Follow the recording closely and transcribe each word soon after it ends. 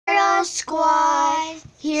Squirrel Squad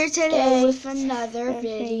here today with another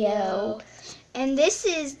video. And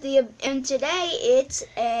today it's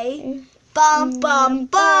a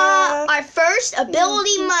our first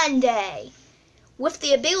Ability Monday with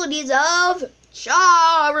the abilities of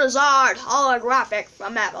Charizard Holographic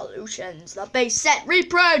from Evolutions, the base set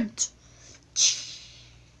reprint,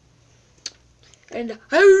 and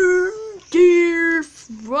Herdier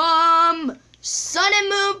from Sun and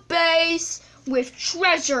Moon base with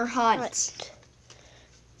Treasure Hunt.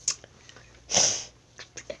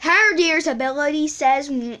 Herdier's ability says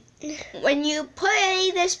when you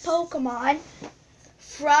play this Pokemon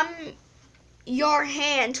from your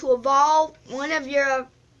hand to evolve one of your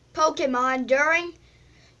Pokemon during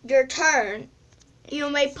your turn, you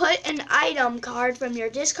may put an item card from your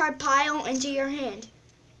discard pile into your hand.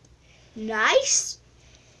 Nice.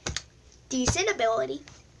 Decent ability.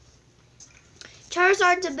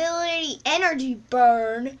 Charizard's ability, Energy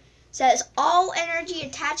Burn, says all energy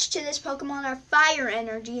attached to this Pokemon are fire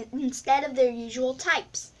energy instead of their usual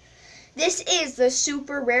types. This is the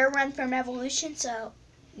super rare one from Evolution, so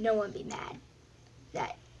no one be mad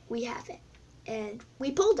that we have it. And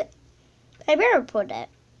we pulled it. I better pulled it.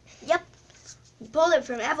 Yep. We pulled it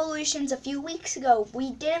from Evolutions a few weeks ago.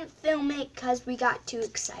 We didn't film it because we got too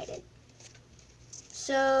excited.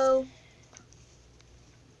 So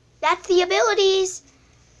that's the abilities.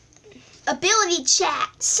 Ability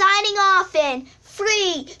chat. Signing off in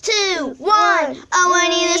 3, 2, 1. Oh, I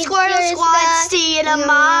need the Squirrel Squad. See you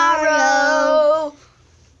tomorrow.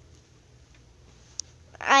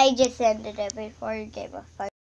 I just ended it before you gave a 5.